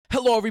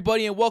Hello,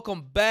 everybody, and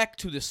welcome back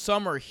to the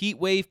Summer Heat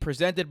Wave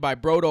presented by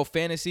Brodo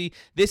Fantasy.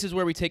 This is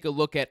where we take a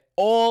look at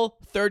all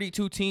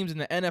 32 teams in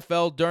the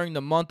NFL during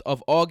the month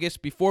of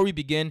August. Before we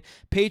begin,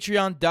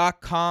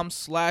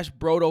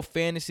 patreon.com/Brodo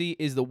Fantasy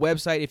is the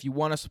website if you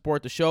want to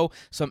support the show.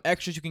 Some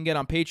extras you can get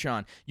on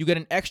Patreon. You get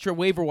an extra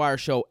waiver wire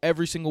show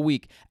every single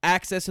week,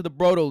 access to the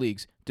Brodo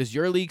Leagues. Does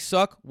your league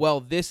suck? Well,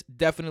 this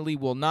definitely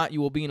will not.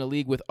 You will be in a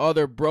league with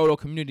other Brodo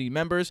community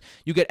members.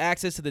 You get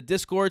access to the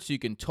Discord so you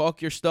can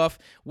talk your stuff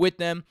with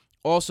them.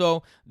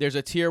 Also, there's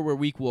a tier where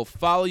we will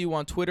follow you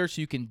on Twitter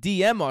so you can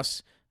DM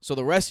us so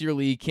the rest of your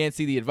league can't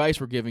see the advice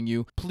we're giving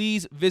you.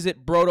 Please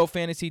visit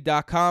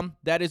BrodoFantasy.com.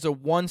 That is a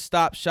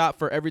one-stop shop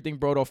for everything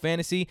Brodo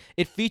Fantasy.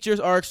 It features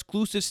our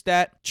exclusive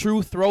stat,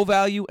 true throw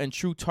value and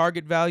true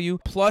target value,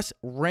 plus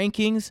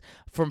rankings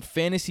from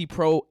Fantasy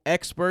Pro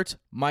experts,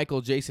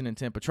 Michael, Jason, and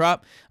Tim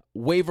Petrop.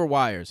 Waiver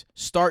wires,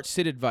 start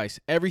sit advice.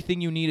 Everything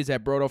you need is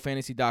at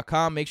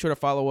BrodoFantasy.com. Make sure to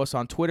follow us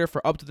on Twitter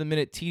for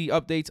up-to-the-minute TD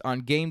updates on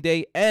game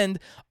day and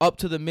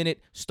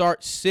up-to-the-minute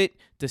start sit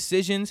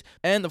decisions.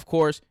 And, of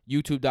course,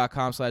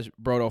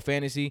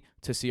 YouTube.com/BrodoFantasy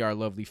to see our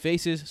lovely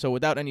faces. So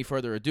without any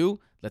further ado,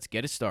 let's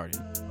get it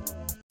started.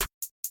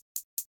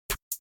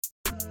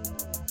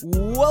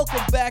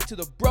 Welcome back to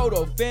the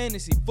Brodo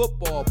Fantasy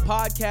Football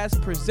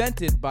Podcast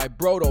presented by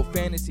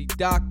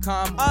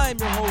BrodoFantasy.com. I'm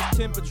your host,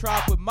 Tim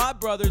Petrop, with my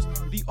brothers,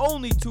 the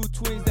only two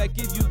twins that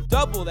give you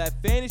double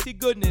that fantasy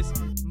goodness,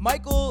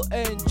 Michael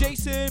and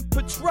Jason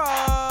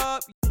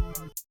Petrop.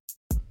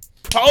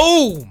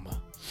 Boom!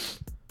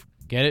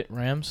 Get it,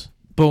 Rams?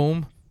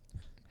 Boom.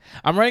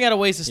 I'm running out of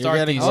ways to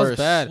start these. That was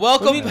bad.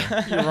 Welcome.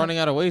 You're running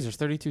out of ways. There's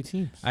 32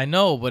 teams. I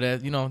know,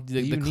 but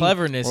the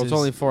cleverness it's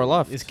only 4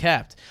 left. Is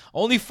capped.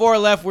 Only 4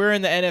 left. We're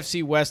in the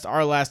NFC West,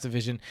 our last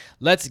division.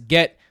 Let's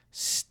get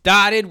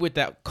started with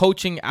that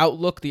coaching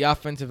outlook, the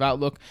offensive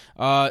outlook.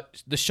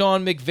 The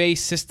Sean McVay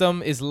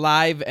system is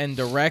live and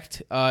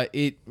direct.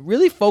 It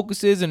really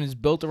focuses and is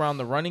built around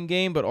the running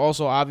game, but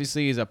also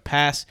obviously is a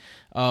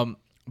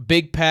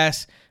big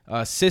pass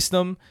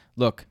system.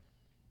 Look,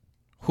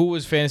 who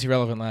was fantasy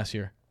relevant last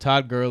year?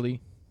 Todd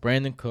Gurley,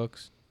 Brandon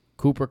Cooks,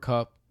 Cooper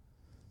Kupp,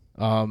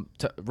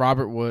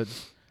 Robert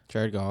Woods,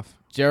 Jared Goff.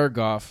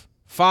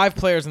 5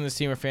 players on this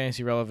team are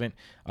fantasy relevant,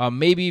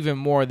 maybe even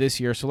more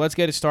this year. So let's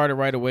get it started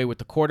right away with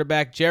the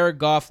quarterback. Jared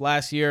Goff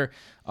last year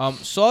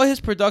saw his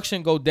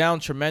production go down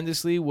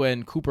tremendously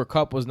when Cooper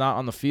Kupp was not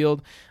on the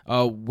field.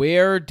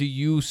 Where do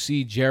you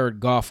see Jared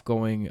Goff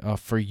going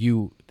for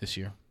you this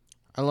year?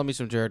 I love me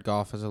some Jared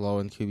Goff as a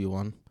low-end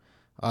QB1.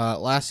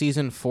 Last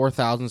season,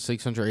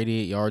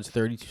 4,688 yards,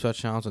 32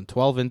 touchdowns, and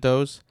 12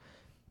 intos.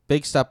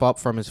 Big step up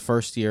from his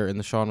first year in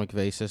the Sean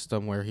McVay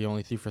system, where he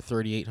only threw for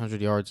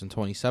 3,800 yards and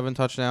 27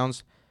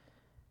 touchdowns.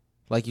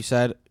 Like you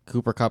said,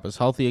 Cooper Kupp is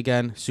healthy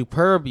again.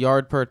 Superb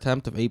yard per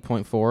attempt of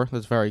 8.4.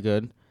 That's very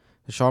good.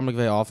 The Sean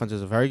McVay offense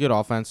is a very good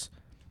offense.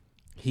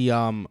 He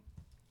had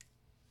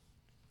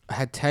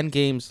 10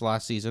 games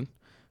last season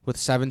with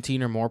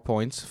 17 or more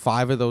points.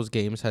 5 of those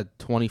games had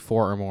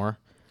 24 or more.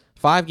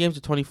 5 games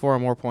with 24 or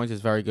more points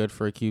is very good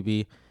for a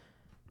QB.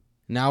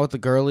 Now with the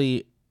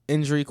Gurley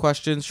injury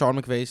questions, Sean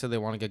McVay said they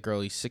want to get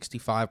Gurley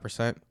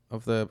 65%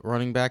 of the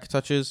running back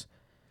touches.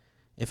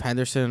 If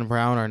Henderson and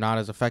Brown are not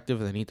as effective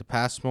and they need to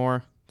pass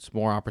more, it's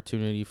more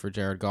opportunity for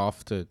Jared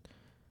Goff to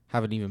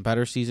have an even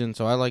better season.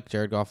 So I like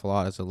Jared Goff a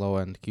lot as a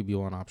low-end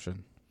QB1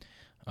 option.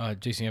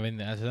 Jason, you have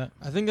anything to add to that?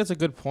 I think that's a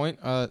good point.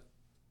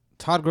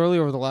 Todd Gurley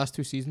over the last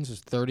 2 seasons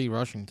is 30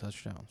 rushing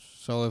touchdowns.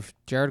 So if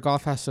Jared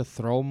Goff has to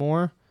throw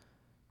more,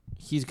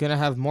 he's going to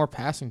have more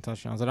passing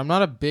touchdowns. And I'm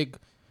not a big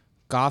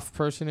Goff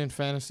person in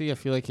fantasy. I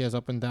feel like he has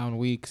up and down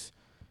weeks.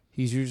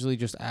 He's usually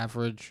just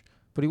average.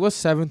 But he was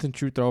 7th in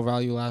true throw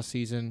value last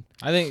season.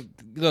 I think,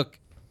 look,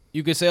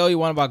 you could say all you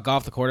want about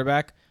Goff the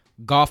quarterback.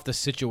 Goff, the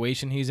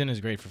situation he's in,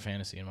 is great for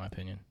fantasy, in my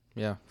opinion.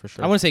 Yeah, for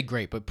sure. I wouldn't say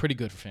great, but pretty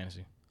good for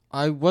fantasy.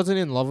 I wasn't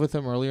in love with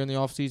him earlier in the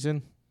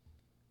offseason.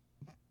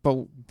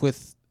 But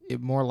with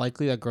it more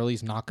likely that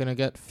Gurley's not going to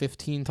get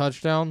 15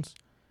 touchdowns,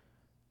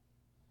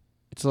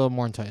 it's a little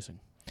more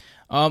enticing.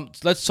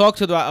 Let's talk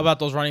about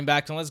those running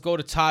backs, and let's go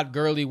to Todd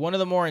Gurley, one of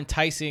the more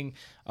enticing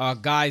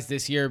guys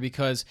this year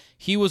because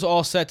he was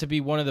all set to be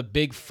one of the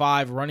big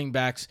 5 running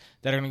backs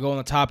that are going to go on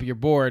the top of your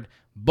board.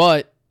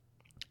 But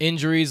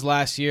injuries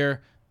last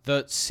year,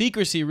 the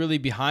secrecy really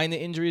behind the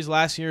injuries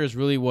last year is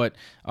really what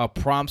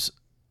prompts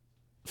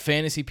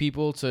fantasy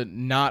people to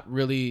not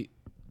really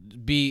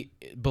be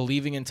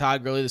believing in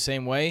Todd Gurley the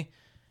same way.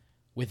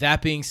 With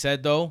that being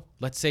said, though,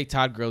 let's say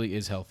Todd Gurley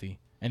is healthy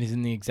and he's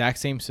in the exact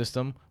same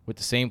system with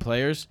the same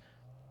players.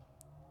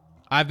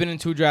 I've been in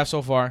 2 drafts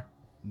so far,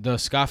 the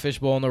Scott Fish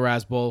Bowl and the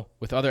Raz Bowl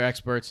with other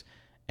experts,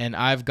 and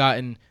I've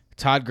gotten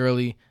Todd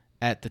Gurley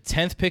at the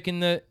 10th pick in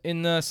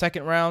the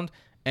second round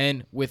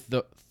and with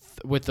the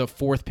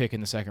 4th pick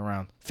in the second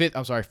round.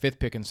 5th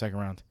pick in the second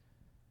round.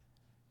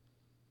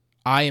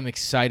 I am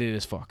excited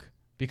as fuck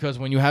because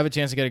when you have a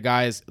chance to get a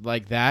guy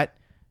like that,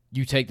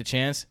 you take the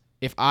chance.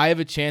 If I have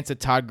a chance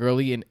at Todd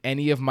Gurley in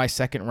any of my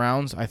second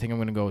rounds, I think I'm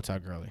going to go with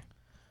Todd Gurley.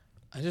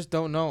 I just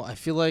don't know. I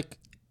feel like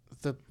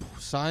the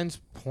signs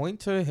point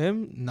to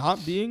him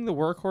not being the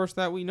workhorse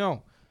that we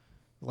know.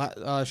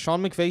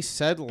 Sean McVay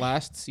said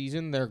last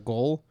season their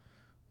goal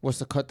was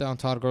to cut down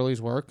Todd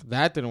Gurley's work.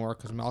 That didn't work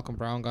because Malcolm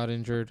Brown got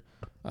injured.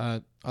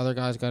 Other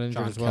guys got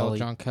injured as well.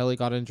 John Kelly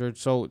got injured.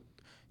 So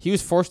he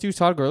was forced to use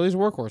Todd Gurley as a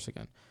workhorse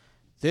again.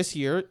 This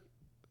year,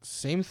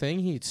 same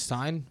thing.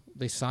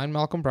 They signed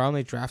Malcolm Brown.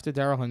 They drafted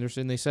Darrell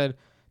Henderson. They said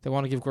they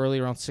want to give Gurley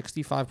around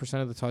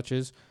 65% of the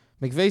touches.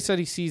 McVay said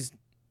he sees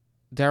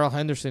Darrell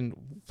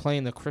Henderson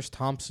playing the Chris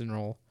Thompson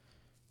role,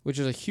 which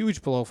is a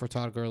huge blow for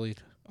Todd Gurley.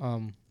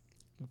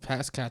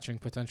 Pass catching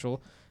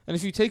potential. And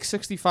if you take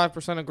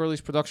 65% of Gurley's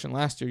production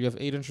last year, you have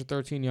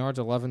 813 yards,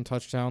 11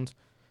 touchdowns,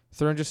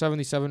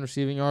 377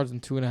 receiving yards,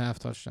 and 2.5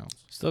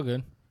 touchdowns. Still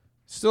good.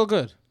 Still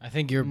good. I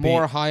think you're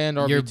more high-end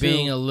RB2. You're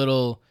being a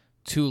little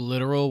too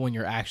literal when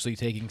you're actually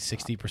taking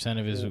 60%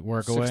 of his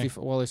work away.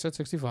 Well, they said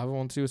 65. I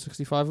want to see what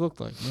 65 looked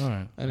like. All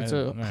right. And it's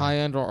a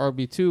high-end or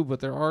RB2, but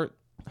there are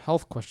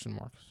health question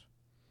marks.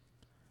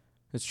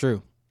 It's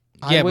true.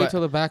 Yeah, I'd wait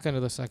till the back end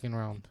of the second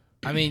round.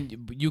 I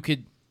mean, you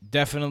could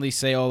definitely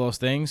say all those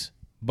things,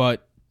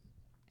 but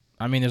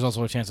I mean, there's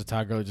also a chance that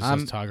Todd Gurley just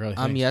says Todd Gurley.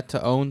 I'm yet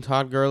to own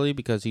Todd Gurley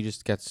because he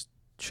just gets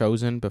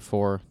chosen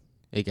before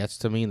it gets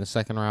to me in the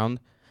second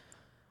round.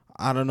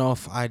 I don't know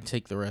if I'd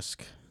take the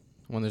risk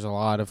when there's a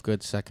lot of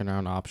good second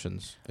round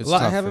options.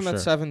 I have him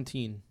at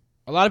 17.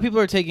 A lot of people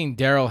are taking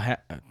Darrell.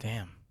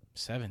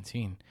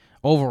 17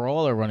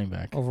 overall or running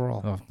back.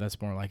 Overall, oh,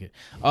 that's more like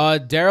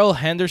it. Darrell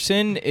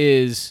Henderson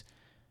is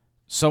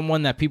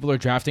someone that people are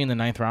drafting in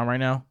the 9th round right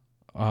now.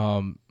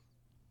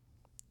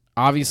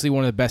 Obviously,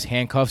 one of the best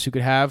handcuffs you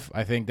could have.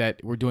 I think that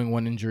we're doing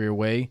one injury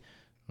away.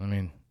 I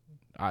mean,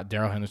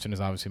 Darrell Henderson is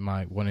obviously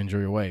my one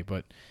injury away.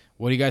 But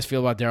what do you guys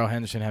feel about Darrell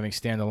Henderson having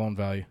standalone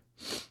value?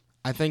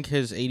 I think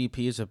his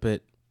ADP is a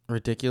bit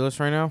ridiculous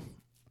right now.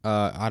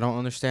 I don't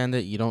understand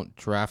it. You don't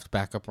draft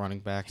backup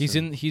running backs.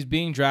 He's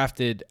being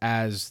drafted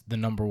as the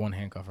number 1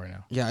 handcuff right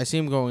now. Yeah, I see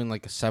him going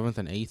like the 7th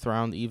and 8th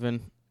round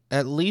even.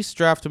 At least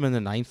draft him in the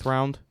 9th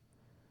round.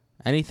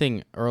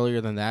 Anything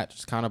earlier than that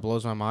just kind of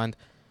blows my mind.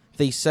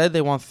 They said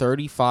they want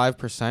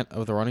 35%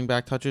 of the running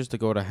back touches to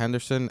go to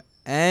Henderson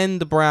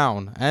and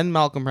Brown and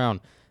Malcolm Brown.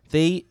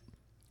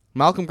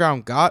 Malcolm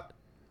Brown got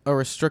a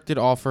restricted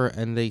offer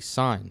and they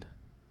signed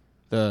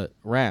the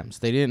Rams.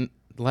 They didn't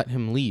let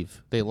him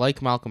leave. They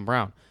like Malcolm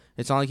Brown.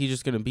 It's not like he's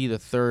just going to be the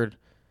 3rd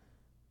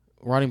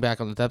running back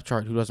on the depth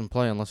chart who doesn't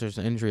play unless there's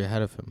an injury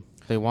ahead of him.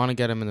 They want to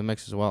get him in the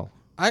mix as well.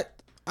 I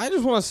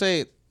just want to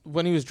say,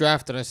 when he was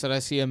drafted, I said I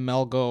see a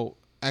Melgo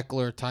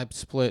Eckler type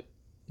split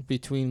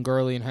between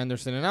Gurley and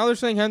Henderson. And now they're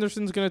saying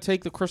Henderson's going to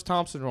take the Chris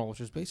Thompson role, which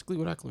is basically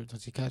what Eckler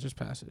does. He catches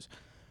passes.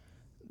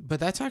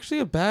 But that's actually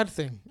a bad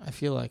thing, I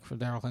feel like, for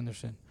Darrell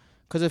Henderson.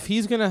 Because if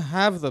he's going to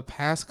have the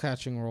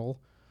pass-catching role,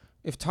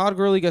 if Todd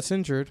Gurley gets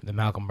injured... then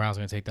Malcolm Brown's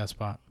going to take that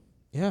spot.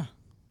 Yeah.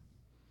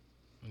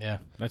 Yeah.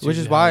 That's which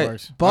is how why... it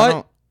works.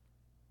 But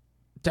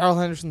Darrell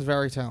Henderson's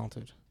very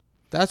talented.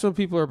 That's what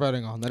people are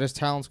betting on, that his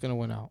talent's going to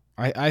win out.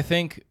 I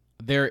think...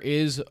 there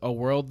is a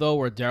world, though,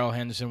 where Darrell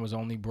Henderson was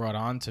only brought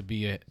on to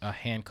be a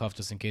handcuff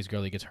just in case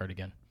Gurley gets hurt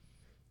again.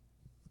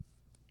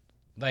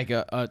 Like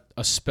a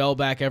spell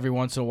back every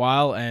once in a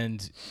while,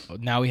 and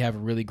now we have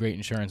really great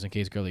insurance in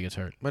case Gurley gets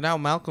hurt. But now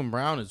Malcolm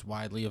Brown is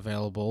widely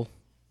available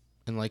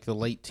in like the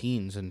late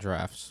teens in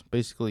drafts,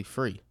 basically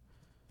free.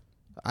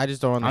 I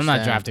just don't understand. I'm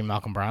not drafting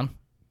Malcolm Brown.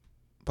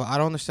 But I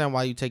don't understand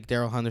why you take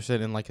Darrell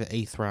Henderson in like the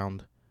 8th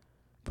round,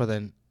 but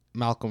then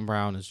Malcolm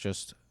Brown is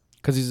just...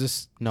 because he's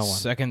a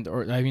second,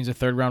 or I mean, he's a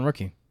 3rd round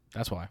rookie.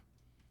 That's why.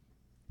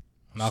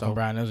 Malcolm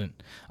Brown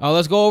isn't.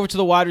 Let's go over to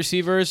the wide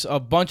receivers. A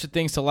bunch of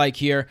things to like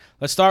here.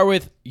 Let's start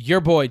with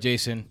your boy,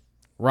 Jason,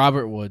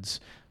 Robert Woods,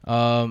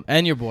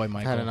 and your boy,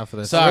 Michael. I've had enough of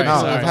this. Sorry.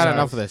 I've had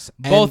enough of this.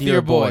 Both of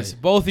your boys.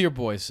 Both of your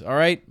boys. All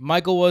right.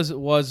 Michael was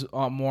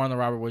more on the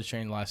Robert Woods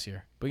train last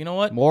year. But you know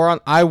what?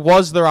 I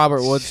was the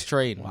Robert Woods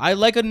train. I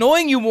like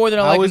annoying you more than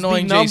I like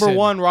annoying Jason. I was the number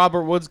 1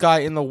 Robert Woods guy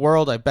in the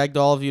world. I begged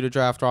all of you to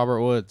draft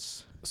Robert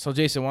Woods. So,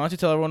 Jason, why don't you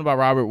tell everyone about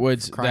Robert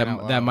Woods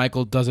that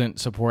Michael doesn't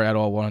support at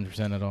all,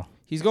 100% at all?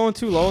 He's going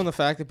too low, and the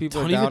fact that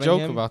people don't are even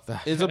joke him about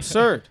that is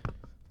absurd.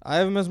 I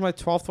have him as my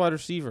 12th wide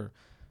receiver.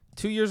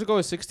 2 years ago,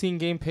 his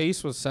 16-game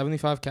pace was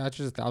 75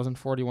 catches,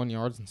 1,041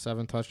 yards, and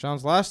 7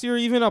 touchdowns. Last year,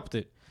 he even upped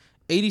it.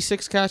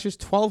 86 catches,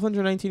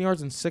 1,219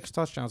 yards, and 6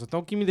 touchdowns. And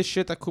don't give me the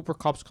shit that Cooper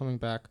Kupp's coming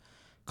back.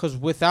 Because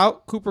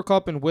without Cooper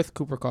Kupp and with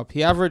Cooper Kupp,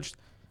 he averaged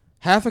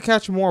half a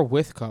catch more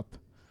with Kupp,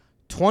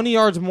 20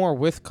 yards more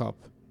with Kupp,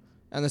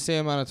 and the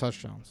same amount of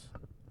touchdowns.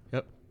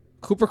 Yep.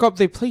 Cooper Kupp,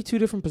 they play 2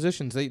 different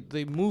positions.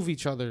 They move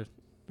each other.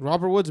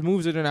 Robert Woods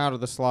moves in and out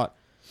of the slot.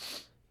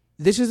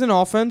 This is an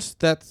offense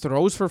that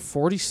throws for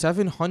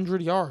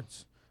 4,700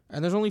 yards,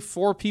 and there's only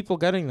 4 people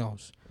getting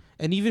those.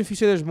 And even if you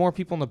say there's more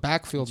people in the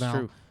backfield now,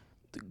 true.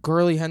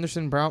 Gurley,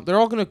 Henderson, Brown, they're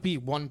all going to be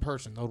one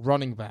person, the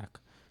running back.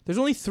 There's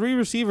only 3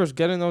 receivers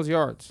getting those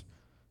yards.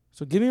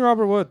 So give me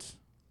Robert Woods.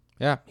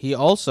 Yeah, he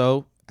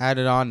also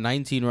added on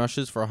 19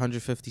 rushes for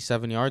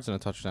 157 yards and a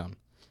touchdown.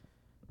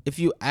 If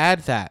you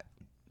add that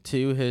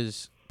to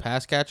his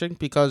pass catching,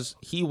 because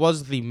he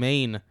was the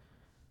main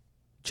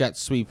jet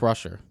sweep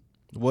rusher.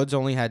 Woods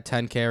only had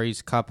 10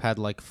 carries. Kupp had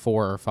like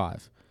 4 or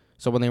 5.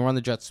 So when they run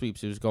the jet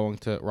sweeps, it was going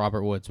to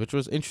Robert Woods, which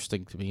was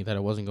interesting to me that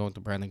it wasn't going to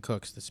Brandon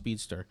Cooks, the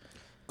speedster.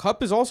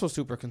 Kupp is also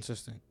super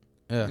consistent.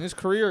 Yeah. In his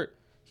career,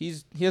 he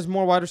has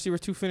more wide receiver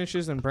 2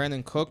 finishes than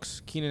Brandon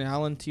Cooks, Keenan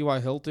Allen, T.Y.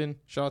 Hilton.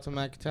 Shout out to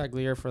Matt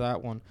Tagliere for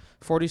that one.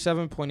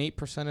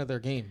 47.8% of their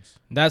games.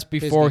 That's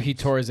before he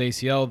games. tore his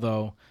ACL,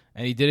 though,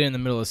 and he did it in the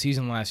middle of the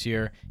season last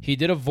year. He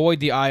did avoid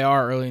the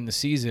IR early in the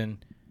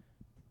season.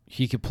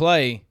 He could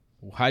play.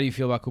 How do you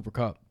feel about Cooper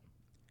Kupp?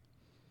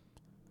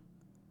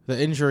 The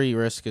injury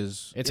risk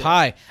is It's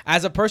high.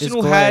 As a person is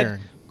who glaring.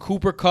 had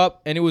Cooper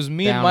Kupp, and it was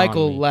me Down and on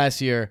Michael me.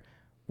 last year,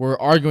 were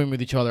arguing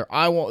with each other.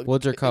 I want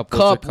Woods or Kupp,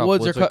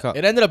 Woods or Kupp.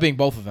 It ended up being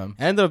both of them.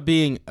 Ended up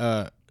being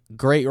a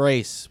great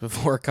race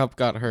before Kupp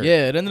got hurt.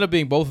 Yeah, it ended up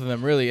being both of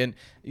them, really. And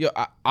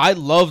I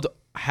loved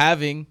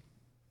having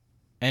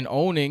and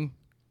owning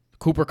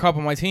Cooper Kupp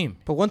on my team.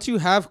 But once you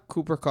have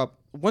Cooper Kupp,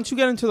 once you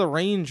get into the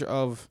range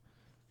of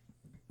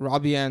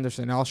Robbie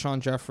Anderson, Alshon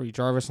Jeffrey,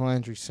 Jarvis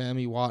Landry,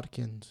 Sammy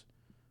Watkins,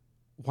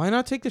 why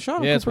not take the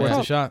shot? Yeah, on it's Cooper worth a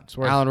Kupp? shot. It's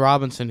worth Allen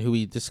Robinson, who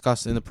we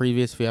discussed in the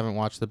previous, if you haven't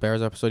watched the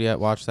Bears episode yet,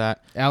 watch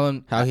that.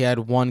 Allen. How he had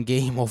one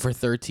game over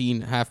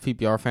 13 half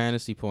PPR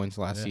fantasy points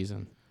last Yeah.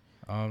 season.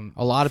 A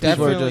A lot of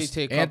people are Definitely just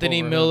take Kupp Anthony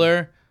over him.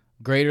 Miller,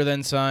 greater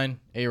than sign.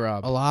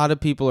 A-Rob. a lot of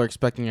people are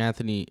expecting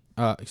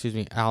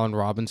Allen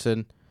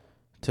Robinson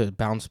to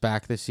bounce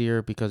back this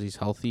year because he's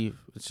healthy.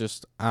 It's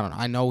just I don't know.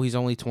 I know he's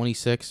only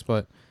 26,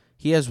 but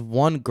he has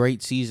one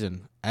great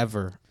season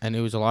ever, and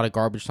it was a lot of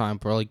garbage time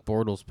for like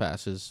Bortles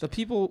passes. The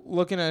people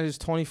looking at his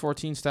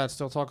 2014 stats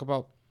still talk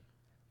about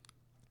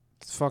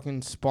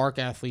fucking spark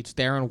athletes.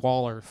 Darren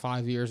Waller,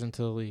 5 years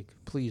into the league.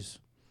 Please.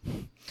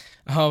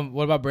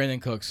 What about Brandon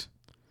Cooks?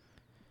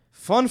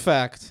 Fun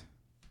fact.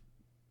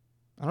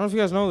 I don't know if you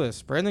guys know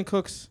this. Brandon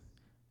Cooks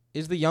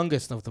is the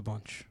youngest of the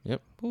bunch.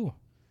 Ooh.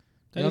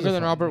 That is Younger a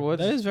than fun- Robert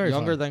Woods. That is very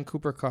younger fun. than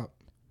Cooper Kupp.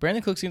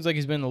 Brandon Cooks seems like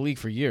he's been in the league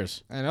for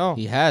years. I know.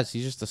 He has.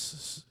 He's just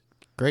a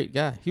great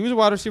guy. He was a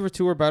wide receiver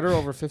 2 or better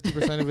over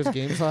 50% of his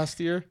games last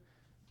year,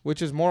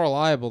 which is more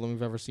reliable than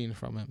we've ever seen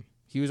from him.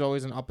 He was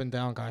always an up and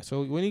down guy.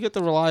 So when you get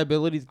the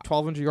reliability,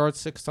 1,200 yards,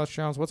 6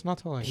 touchdowns, what's not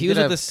to like? He was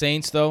at the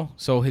Saints, though,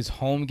 so his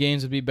home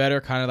games would be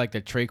better, kind of like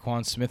the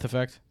Traquan Smith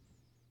effect.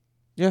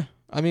 Yeah.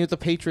 I mean, with the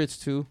Patriots,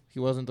 too, he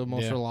wasn't the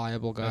most Yeah,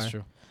 reliable guy. That's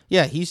true.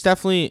 Yeah, he's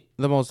definitely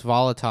the most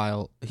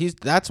volatile.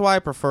 That's why I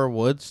prefer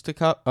Woods to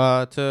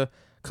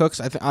Cooks.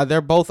 I think they're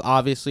both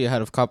obviously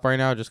ahead of Kupp right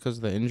now just because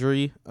of the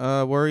injury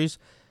worries.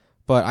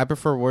 But I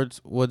prefer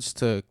Woods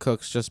to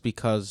Cooks just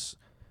because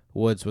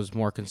Woods was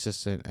more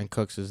consistent and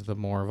Cooks is the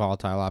more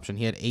volatile option.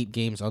 He had 8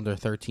 games under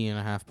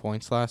 13.5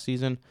 points last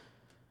season,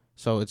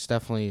 so it's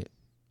definitely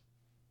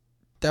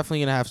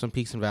gonna have some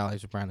peaks and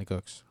valleys with Brandon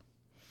Cooks.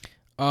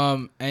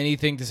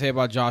 Anything to say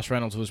about Josh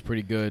Reynolds, who was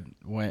pretty good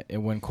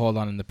when called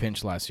on in the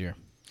pinch last year?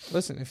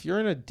 Listen, if you're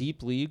in a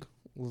deep league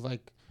with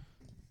like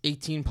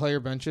 18 player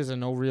benches and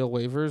no real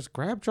waivers,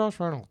 grab Josh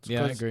Reynolds.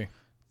 Yeah, I 'Cause agree.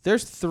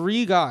 There's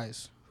 3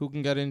 guys who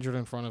can get injured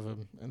in front of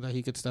him and that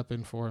he could step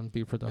in for and be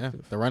Yeah,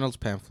 productive. the Reynolds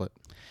pamphlet.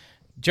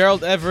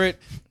 Gerald Everett,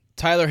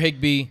 Tyler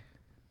Higbee.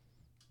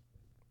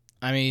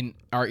 I mean,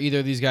 are either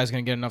of these guys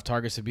going to get enough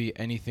targets to be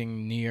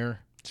anything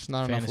near Just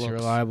not enough fantasy looks.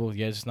 reliable?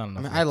 Yeah, just not I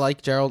enough. mean, I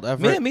like Gerald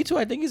Everett. Me too.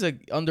 I think he's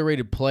an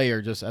underrated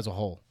player just as a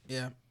whole.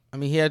 Yeah. I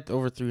mean, he had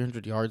over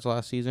 300 yards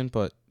last season,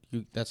 but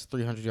that's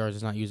 300 yards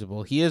is not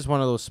usable. He is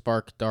one of those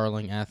spark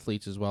darling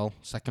athletes as well,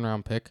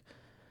 second-round pick,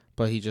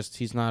 but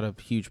he's not a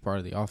huge part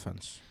of the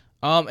offense.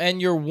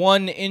 And you're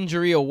one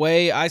injury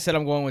away. I said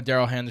I'm going with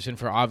Darrell Henderson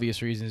for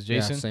obvious reasons,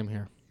 Jason. Yeah, same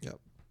here.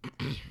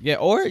 Yeah,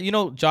 or,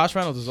 Josh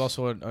Reynolds is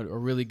also a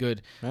really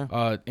good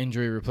Yeah.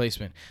 injury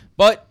replacement.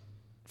 But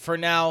for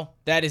now,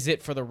 that is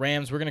it for the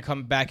Rams. We're going to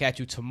come back at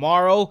you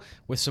tomorrow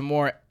with some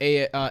more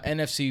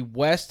NFC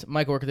West.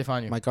 Michael, where can they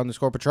find you?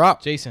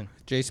 Mike_Petrop. Jason.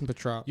 Jason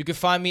Petrop. You can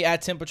find me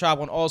at Tim Petrop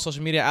on all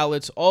social media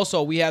outlets.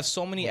 Also, we have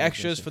so many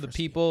extras for the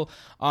people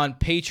on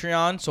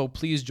Patreon, so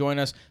please join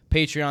us,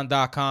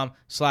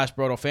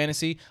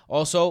 patreon.com/BrotoFantasy.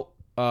 Also,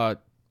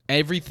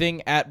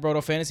 everything at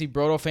Broto Fantasy,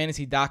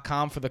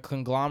 BrotoFantasy.com for the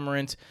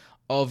conglomerate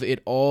of it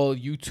all,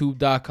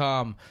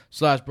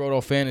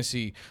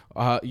 YouTube.com/BrotoFantasy.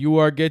 You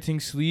are getting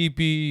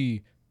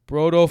sleepy.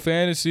 Broto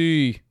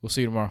Fantasy. We'll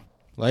see you tomorrow.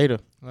 Later.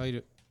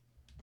 Later.